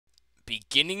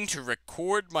beginning to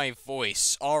record my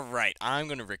voice. Alright, I'm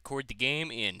going to record the game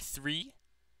in 3,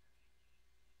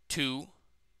 2...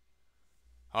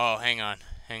 Oh, hang on.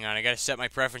 I gotta set my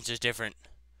preferences different.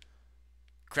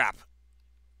 Crap.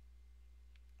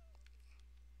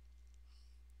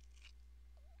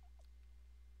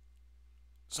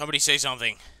 Somebody say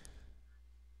something.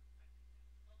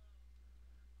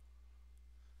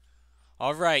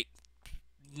 Alright.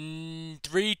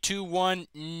 3, 2, 1,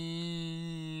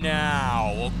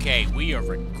 now. Okay, we are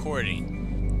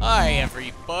recording. Hi,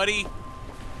 everybody.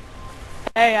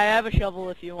 Hey, I have a shovel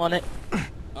if you want it.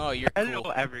 Oh, you're Hello,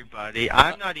 cool. everybody.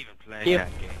 I'm not even playing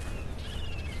that game.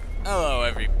 Hello,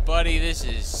 everybody. This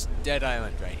is Dead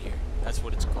Island right here. That's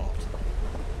what it's called.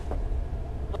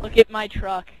 Look at my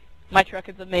truck. My truck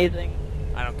is amazing.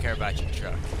 I don't care about your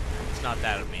truck. It's not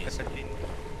that amazing.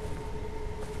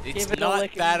 It's Give it a not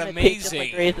lick that and it tastes just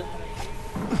amazing. like raisins.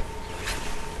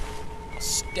 I'll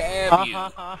stab you.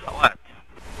 What?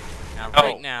 Now, Oh.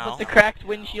 right now. But the cracked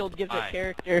windshield gives it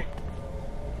character.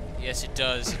 Yes, it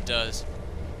does. It does.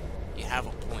 You have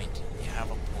a point. You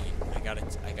have a point. I gotta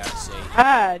say.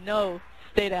 Ah, no.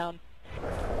 Stay down.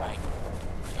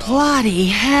 Bloody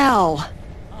hell!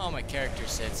 Oh, my character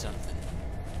said something.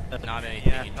 Not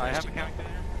anything Yes, I have a interesting. character.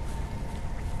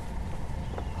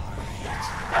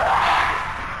 Alright.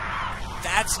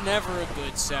 That's never a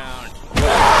good sound.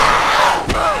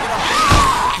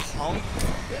 Punk.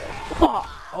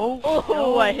 Oh,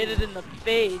 no. I hit it in the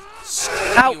face.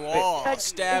 Stab you all. Wait.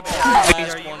 Stab the Wait,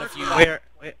 last are you one of you.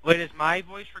 Wait, is my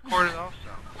voice recorded also?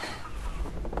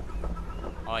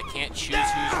 Oh, I can't choose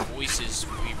whose voices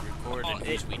we record and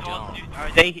whose we don't. Do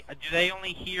they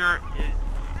only hear?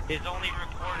 Is only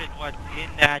recorded what's in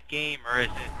that game, or is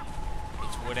it?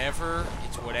 It's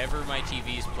whatever my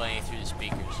TV is playing through the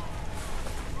speakers.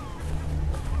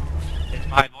 Is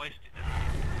my voice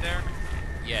there?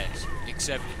 Yes,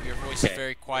 except your voice is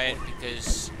very quiet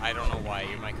because I don't know why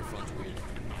your microphone's weird.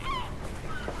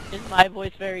 Is my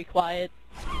voice very quiet?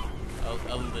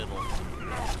 A little.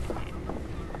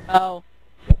 Oh.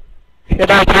 Should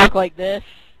I talk like this?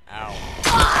 Ow.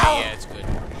 Okay, yeah, it's good.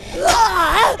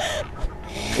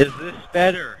 Is this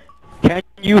better? Can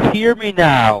you hear me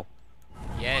now?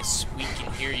 Yes, we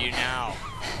can hear you now.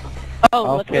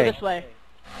 Oh, let's go Okay. this way.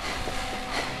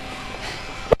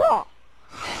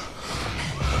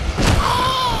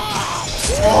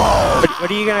 What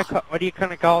are you gonna call? What are you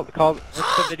gonna call?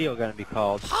 What's the video gonna be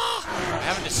called? I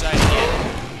haven't decided yet.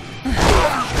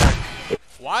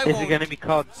 Why Is won't it gonna be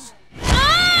called?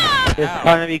 It's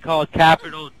gonna be called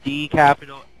capital D,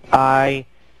 capital I,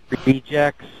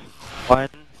 rejects 1.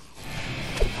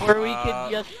 Or we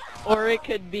could just, or it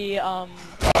could be, What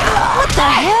the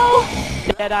hell?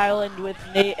 Dead Island with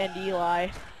Nate and Eli.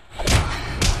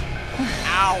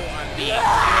 Ow, I'm being killed.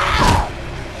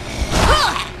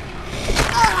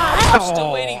 I'm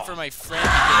still waiting for my friend to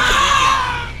get a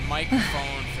freaking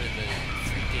microphone for the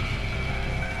freaking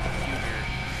computer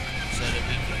so that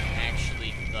we can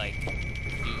actually, like,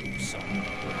 do some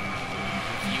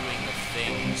reviewing of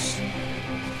things.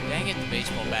 Dang it, the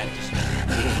baseball bat just...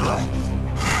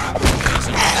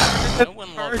 No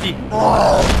one loves it.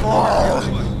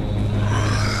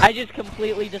 I just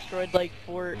completely destroyed like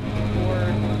four.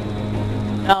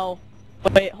 No.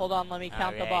 Wait, hold on. Let me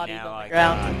count the Okay, bodies now on the I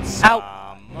ground. got some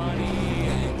Ow! money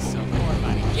and some more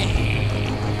money.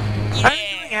 Yeah! I'm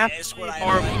doing That's what I absolutely like to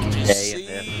horrible see.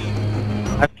 today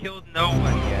I've killed no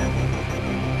one yet.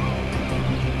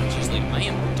 Seriously, I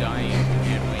am dying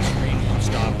and my screen won't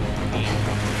stop moving.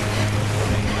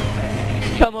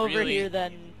 Come over Really? here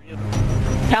then.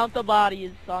 Count the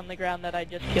bodies on the ground that I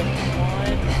just killed. 1.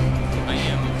 I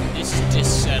am. This is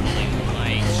just settling.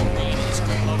 My screen is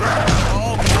covered.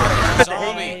 Oh, God,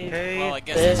 zombie! Hey. Well, I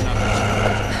guess it's not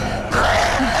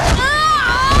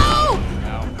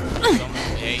Ow.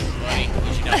 Hey, buddy,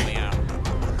 you should help me out.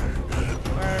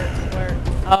 Where?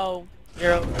 Oh,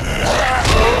 you're over.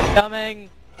 Coming.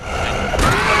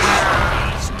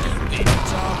 Stupid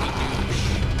zombie douche.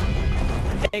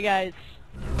 Hey guys.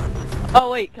 Oh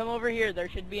wait, come over here. There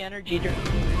should be energy drinks.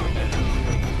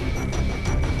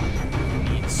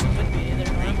 Need someone to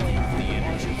drink the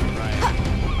energy right.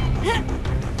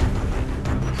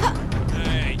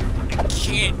 I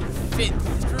can't fit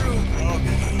through.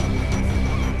 Okay.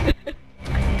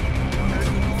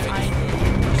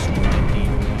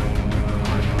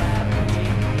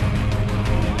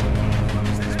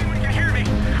 You hear me?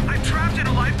 I'm trapped in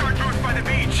a lifeguard booth by the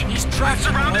beach. He's trapped in a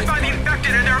Surrounded by the lifeguard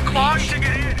infected and they're clogged to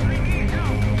get in. I need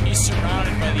help. He's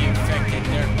surrounded by the infected.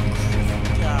 They're...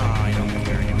 I don't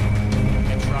care anymore. I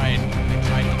tried to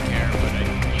care, but I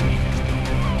really just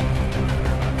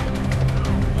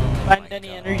don't. Find my any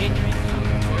God. energy drinks?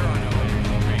 There are no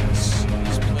energy drinks.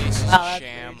 This place is Oh, a that's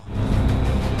sham. weird.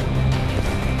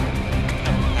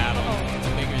 Paddle. It's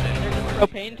bigger than There's a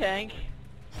propane tank.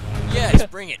 Yes,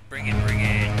 bring it.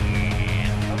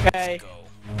 Yeah. Okay. Let's go.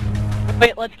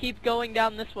 Wait, let's keep going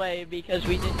down this way because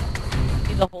we didn't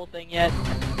see the whole thing yet.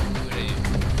 Good idea.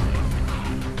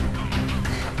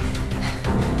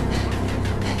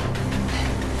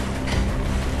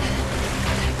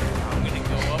 I'm gonna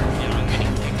go up and I'm gonna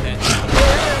kick that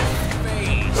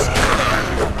face.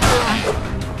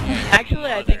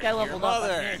 Actually, I think I leveled up. I'm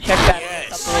gonna check that in a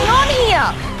Yes. couple On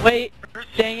here! Wait,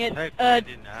 dang it. To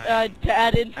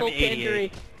add insult to 88.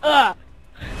 injury. Ugh!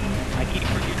 I keep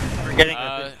forgetting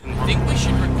that I think we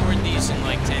should record these in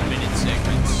like 10-minute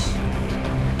segments.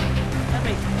 That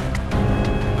makes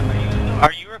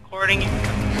Are you recording?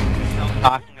 Still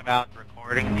talking about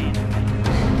recording these?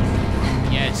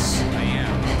 Yes, I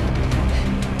am.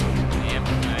 I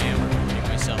am recording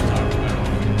myself talking about all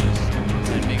of this. Is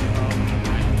that a big problem? I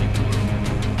don't think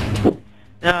so.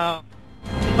 No.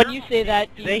 When you say that,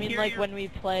 do They you mean hear like you? when we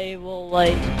play, we'll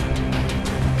like...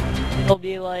 It'll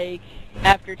be like,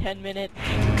 after 10 minutes,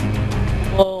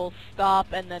 we'll stop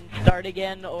and then start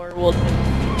again, or we'll just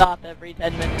stop every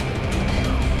 10 minutes?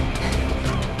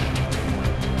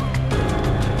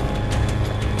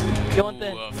 You want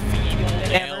the... Ooh, a you want the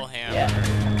female hammer.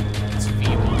 Yeah, It's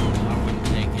feeble. I wouldn't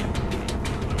take it.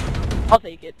 I'll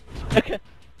take it. Okay.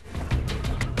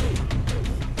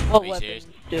 What Are you serious?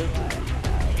 weapons do You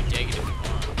can take it if you want.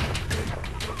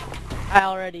 I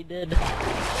already did. Oh,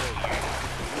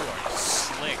 you are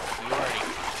slick. You already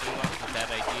came up with that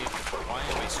idea. Why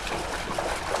am I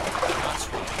scrolling? I'm not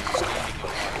scrolling. I'm standing and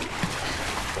watching.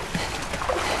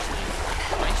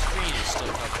 My screen is still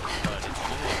covered in blood. It's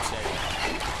really upsetting.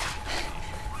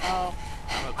 Oh.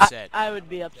 I'm upset. I would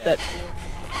be upset too.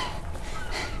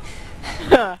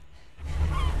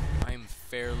 I'm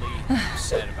fairly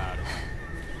upset about it.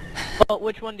 Well,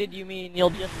 which one did you mean? You'll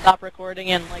just stop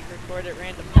recording and like record at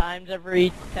random times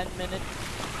every 10 minutes?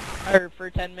 Or for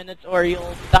 10 minutes, or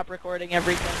you'll stop recording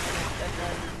every 10 minutes and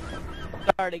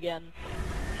then start again?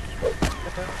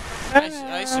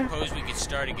 I suppose we could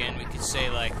start again. We could say,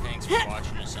 like, thanks for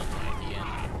watching or something at the end.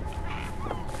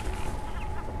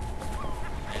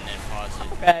 And then pause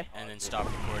it. Okay. And then stop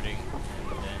recording.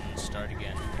 And then start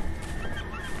again.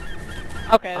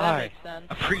 Okay, that I makes sense.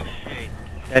 appreciate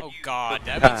that. Oh you god, put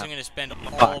that the means I'm gonna spend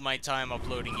all my time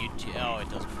uploading YouTube. Oh, it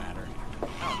doesn't matter.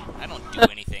 I don't do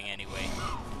anything anyway.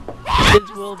 This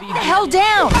will be Hell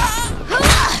down!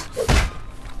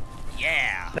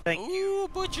 Yeah! Thank Ooh,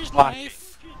 butcher's Watching.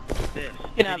 knife! This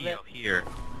can have video it. here.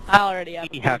 I already have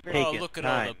We it. have Oh, taken look at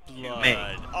time all the to make.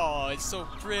 blood. Oh, it's so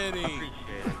pretty. Appreciate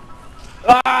it.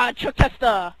 Ah, Chuck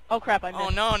Testa! Oh crap, I missed. Oh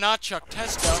no, not Chuck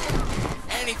Testa.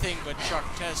 Anything but Chuck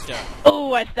Testa.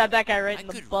 Oh, I stabbed that guy right I in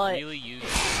the could butt. really use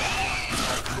something.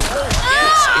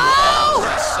 Yes, I found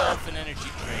myself an energy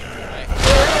drink. I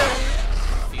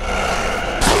feel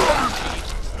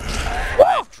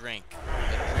that drink. That drink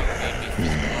made me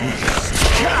feel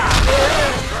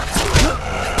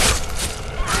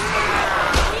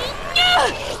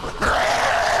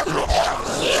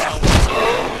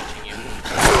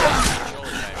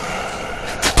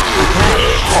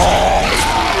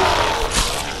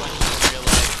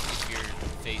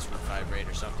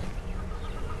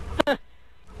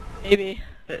Maybe.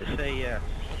 Say yes.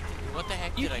 What the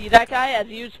heck You did I see that pick up? guy? As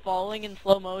he was falling in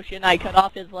slow motion, I cut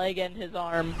off his leg and his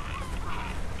arm.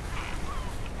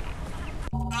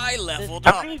 I leveled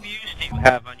How up. many views do you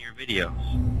have on your videos?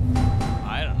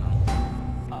 I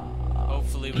don't know.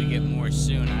 Hopefully we get more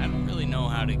soon. I don't really know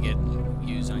how to get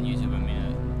views on YouTube. I mean,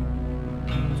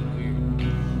 it's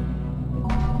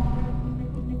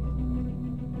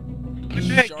weird.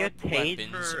 Should I Sharp get paid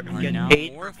weapons for are now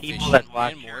more people efficient that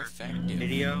watch and more your effective.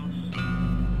 videos?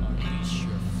 Unleash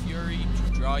your fury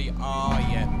to draw you. Oh,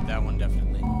 yeah, that one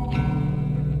definitely.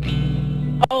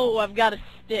 Oh, I've got a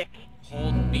stick.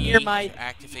 Hold B Near my to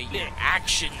activate your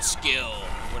action skill,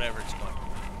 whatever it's called.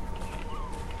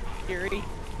 Fury.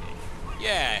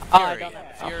 Yeah, Oh, I fury. don't know.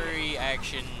 Fury,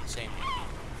 action, same thing.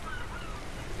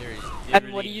 There is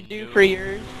And what do you do literally for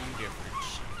yours? no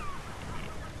difference.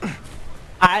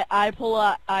 I pull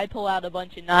out a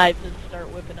bunch of knives and start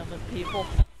whipping them at people.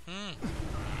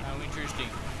 How interesting.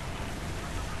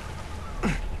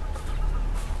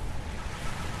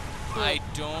 I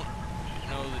don't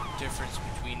know the difference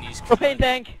between these. Propane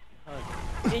tank.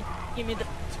 Give me the.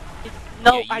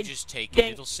 No, yeah, you I just take it.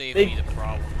 dang- It'll save they- me the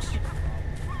problems.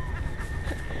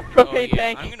 propane oh, yeah.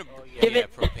 tank. I'm gonna. Give yeah,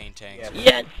 it. propane tanks.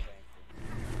 Yes.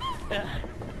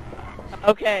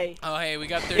 Okay. Oh, hey, we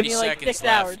got 30 Give me like seconds 6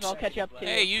 left. hours. I'll catch up to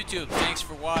Hey, you. YouTube, thanks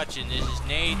for watching. This is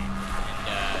Nate,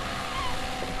 and,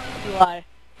 Eli.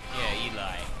 yeah,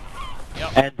 Eli.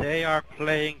 Yep. And they are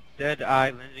playing Dead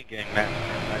Island again, man.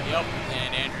 Yep,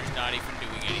 and Andrew's not even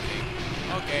doing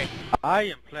anything. Okay. I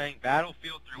am playing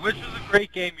Battlefield 3, which is a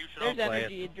great game. You should all There's play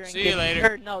energy it. drink. See you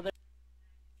later. No,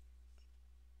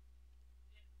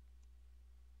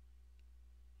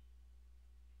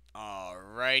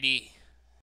 Alrighty.